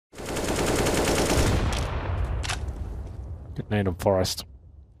Good nade on Forest.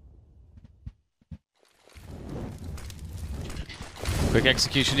 Quick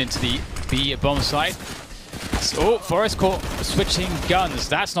execution into the B bomb site. Oh, Forest caught switching guns.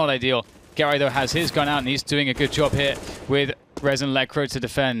 That's not ideal. Gary, though, has his gun out, and he's doing a good job here with Rez and Lecro to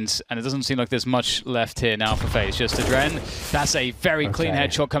defend. And it doesn't seem like there's much left here now for FaZe. Just Adren. That's a very clean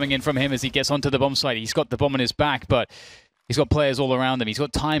headshot coming in from him as he gets onto the bomb site. He's got the bomb on his back, but he's got players all around him. He's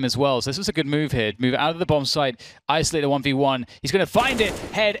got time as well. So this was a good move here. Move out of the bomb site, isolate a 1v1. He's going to find it.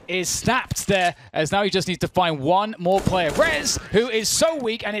 Head is snapped there, as now he just needs to find one more player. Rez, who is so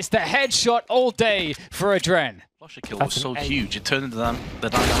weak, and it's the headshot all day for Adren. Flusher kill was so huge, it turned into the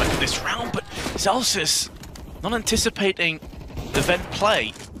dynamic of this round, but Celsius not anticipating the vent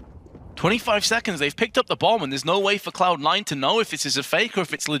play. 25 seconds, they've picked up the bomb, and there's no way for Cloud9 to know if this is a fake or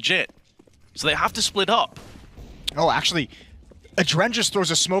if it's legit. So they have to split up. Oh, actually, Adren just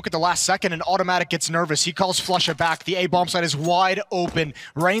throws a smoke at the last second and Automatic gets nervous. He calls Flusher back. The A bomb site is wide open.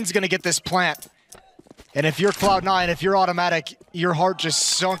 Rain's gonna get this plant. And if you're Cloud9, if you're Automatic, your heart just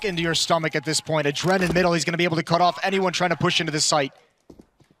sunk into your stomach at this point. Adren in middle, he's gonna be able to cut off anyone trying to push into this site.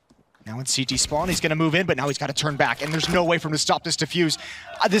 Now in CT spawn, he's gonna move in, but now he's gotta turn back, and there's no way for him to stop this defuse.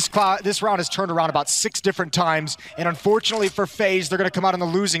 This round has turned around about 6 different times, and unfortunately for FaZe, they're gonna come out on the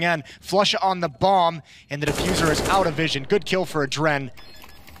losing end. Flush on the bomb, and the diffuser is out of vision. Good kill for Adren.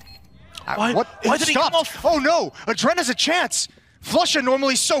 Why did he come off? Oh no, Adren has a chance. Flusher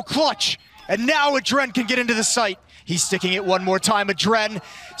normally so clutch, and now Adren can get into the site. He's sticking it one more time. Adren,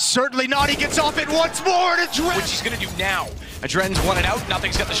 certainly not. He gets off it once more, and Adren! Which he's gonna do now. Adren's won it out.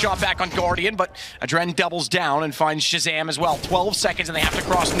 Nothing's got the shot back on Guardian, but Adren doubles down and finds Shazam as well. 12 seconds, and they have to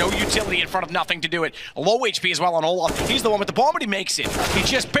cross. No utility in front of nothing to do it. Low HP as well on Olaf. He's the one with the bomb, but he makes it. He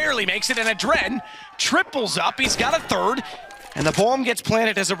just barely makes it, and Adren triples up. He's got a third, and the bomb gets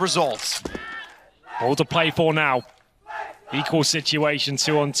planted as a result. All to play for now. Equal situation,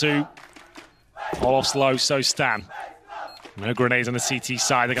 2-on-2. Olaf's low, so Stan. No grenades on the CT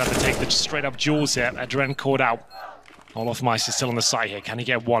side. They're going to have to take the straight-up duels here. Adren caught out. Olaf Meister still on the site here. Can he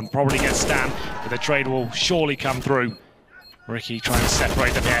get one? Probably get Stan, but the trade will surely come through. Ricky trying to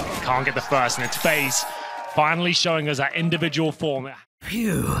separate them here. Can't get the first, and it's FaZe finally showing us that individual form.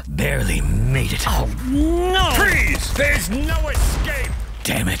 Phew, barely made it. Oh, no! Freeze! There's no escape!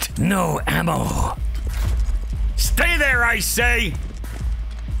 Damn it, no ammo. Stay there, I say!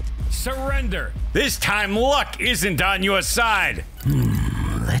 Surrender. This time luck isn't on your side.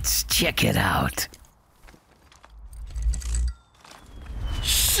 Let's check it out.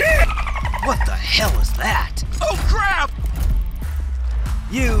 Shit! What the hell is that? Oh, crap!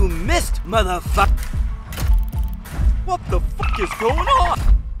 You missed, motherfucker! What the fuck is going on?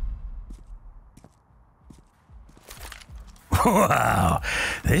 Wow,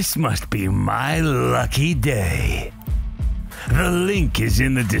 this must be my lucky day. The link is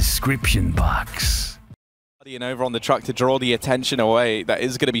in the description box. And over on the truck to draw the attention away. That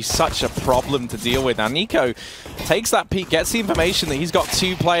is going to be such a problem to deal with. Now Nico takes that peek, gets the information that he's got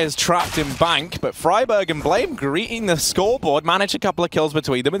 2 players trapped in bank, but Freiburg and Blame greeting the scoreboard, manage a couple of kills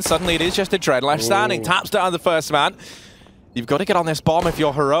between them, and suddenly it is just Adren left standing. Taps down the first man. You've got to get on this bomb if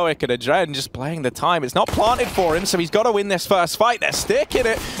you're heroic, and Adren just playing the time. It's not planted for him, so he's got to win this first fight. They're sticking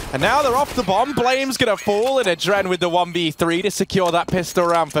it, and now they're off the bomb. Blame's going to fall, and Adren with the 1v3 to secure that pistol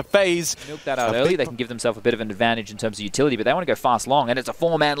round for FaZe. Milk that out early. They can give themselves a bit of an advantage in terms of utility, but they want to go fast long, and it's a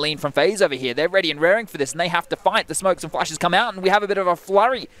 4-man lean from FaZe over here. They're ready and raring for this, and they have to fight. The smokes and flashes come out, and we have a bit of a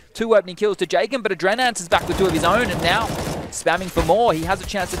flurry. 2 opening kills to Jacob, but Adren answers back with 2 of his own, and now spamming for more. He has a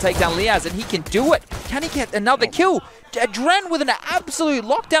chance to take down Liaz, and he can do it. Can he get another kill? Adren with an absolute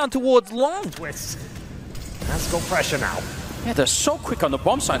lockdown towards long. Twist. Let's go pressure now. Yeah, they're so quick on the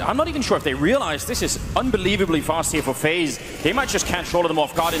bomb side. I'm not even sure if they realize this is unbelievably fast here for FaZe. They might just catch all of them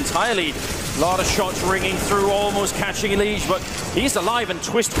off guard entirely. A lot of shots ringing through, almost catching Elige, but he's alive, and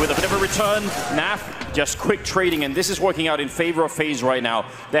Twist with a bit of a return. Naf, just quick trading, and this is working out in favor of FaZe right now.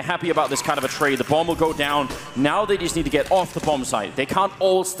 They're happy about this kind of a trade. The bomb will go down. Now they just need to get off the bomb site. They can't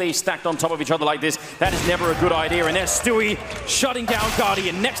all stay stacked on top of each other like this. That is never a good idea, and there's Stewie shutting down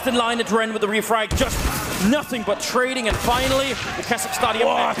Guardian. Next in line, Adren with the refrag. Just nothing but trading, and finally, the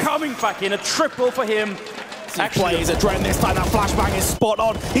Kazakhstani coming back in. A triple for him. Actually, plays Adren this time. That flashbang is spot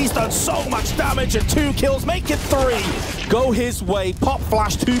on. He's done so much damage, and 2 kills, make it 3. Go his way. Pop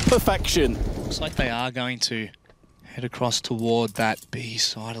flash to perfection. Looks like they are going to Head across toward that B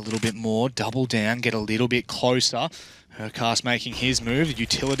side a little bit more. Double down, get a little bit closer. Hercast making his move.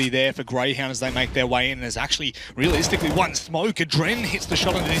 Utility there for Greyhound as they make their way in. And there's actually, realistically, one smoke. Adren hits the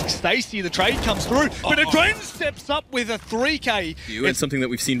shot on Stacy. The trade comes through. But Adren steps up with a 3K. And something that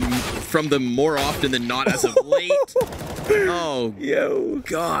we've seen from them more often than not as of late. Oh,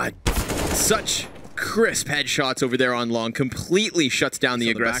 God. Such crisp headshots over there on long. Completely shuts down the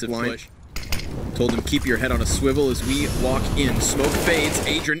aggressive line. Told him, keep your head on a swivel as we walk in. Smoke fades.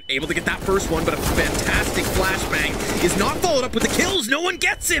 Adren able to get that first one, but a fantastic flashbang is not followed up with the kills. No one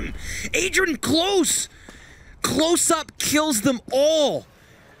gets him. Adren close. Close up kills them all.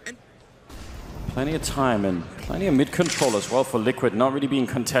 Plenty of time and plenty of mid-control as well for Liquid. Not really being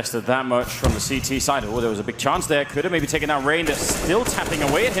contested that much from the CT side. Oh, there was a big chance there. Could have maybe taken out Rain. They're still tapping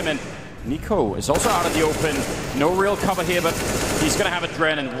away at him. And Nico is also out of the open. No real cover here, but he's going to have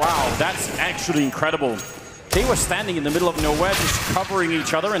Adren. And wow, that's actually incredible. They were standing in the middle of nowhere, just covering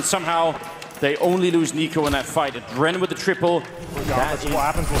each other, and somehow they only lose Nico in that fight. Adren with the triple. Regardless of what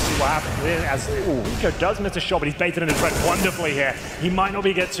happens, we'll see what happens. Nico does miss a shot, but he's baited in Adren wonderfully here. He might not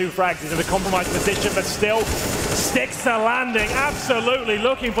be get 2 frags. He's in a compromised position, but still sticks the landing. Absolutely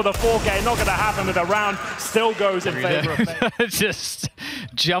looking for the 4K. Not going to happen, but the round still goes in favor of FaZe. Just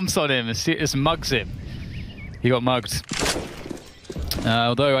jumps on him, just mugs him. He got mugged.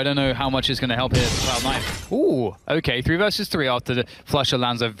 Although I don't know how much is going to help here at Cloud9. Ooh, okay, 3 versus 3 after the Flusher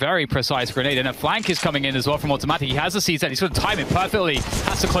lands a very precise grenade, and a flank is coming in as well from Automatic. He has the CZ, he's going to time it perfectly,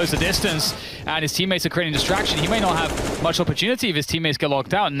 has to close the distance, and his teammates are creating distraction. He may not have much opportunity if his teammates get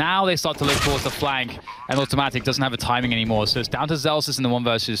locked out. Now they start to look towards the flank, and Automatic doesn't have a timing anymore, so it's down to Zelsis in the 1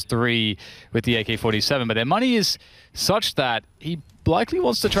 versus 3 with the AK-47, but their money is such that he likely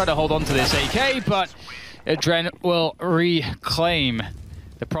wants to try to hold on to this AK, but Adren will reclaim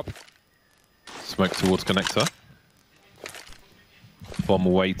the prop. Smoke towards connector. Bomb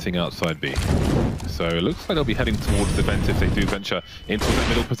waiting outside B. So it looks like they'll be heading towards the vent if they do venture into that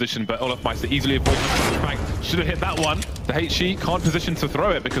middle position, but Olaf Meister easily avoids the flashbang. Should have hit that one. The HE can't position to throw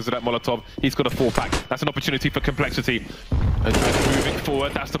it because of that Molotov. He's got a 4-pack. That's an opportunity for complexity. And moving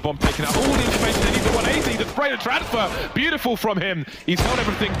forward, that's the bomb taking out all the information they need to 180. The spray, the transfer, beautiful from him. He's held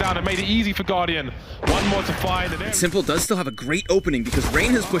everything down and made it easy for Guardian. One more to find. And Simple does still have a great opening because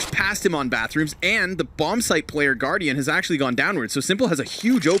Rain has pushed past him on bathrooms, and the bomb site player Guardian has actually gone downwards. So Simple has a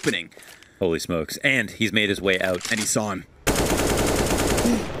huge opening. Holy smokes. And he's made his way out. And he saw him.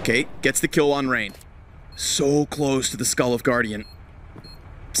 Okay, gets the kill on Rain. So close to the skull of Guardian.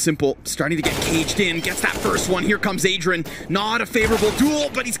 Simple starting to get caged in, gets that first one. Here comes Adren. Not a favorable duel,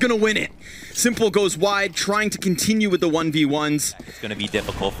 but he's gonna win it. Simple goes wide, trying to continue with the 1v1s. It's gonna be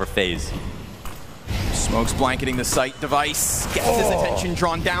difficult for FaZe. Smoke's blanketing the site. Device gets his attention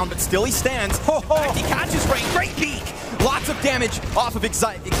drawn down, but still he stands. Back, he catches Rain. Great peek. Lots of damage off of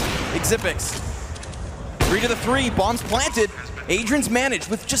Exhibix. 3 to the 3. Bombs planted. Adren's managed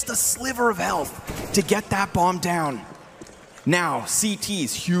with just a sliver of health to get that bomb down. Now,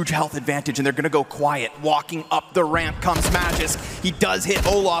 CT's huge health advantage, and they're going to go quiet. Walking up the ramp comes Magisk. He does hit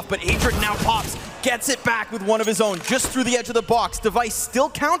Olaf, but Adren now pops. Gets it back with one of his own, just through the edge of the box. Device still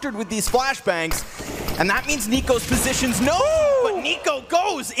countered with these flashbangs. And that means Nico's positions but Nico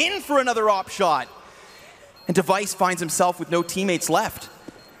goes in for another op shot. And Device finds himself with no teammates left.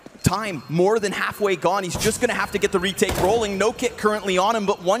 Time more than halfway gone. He's just going to have to get the retake rolling. No kit currently on him,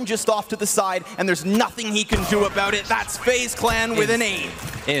 but one just off to the side, and there's nothing he can do about it. That's FaZe Clan with an aim.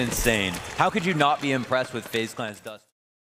 Insane. How could you not be impressed with FaZe Clan's dust?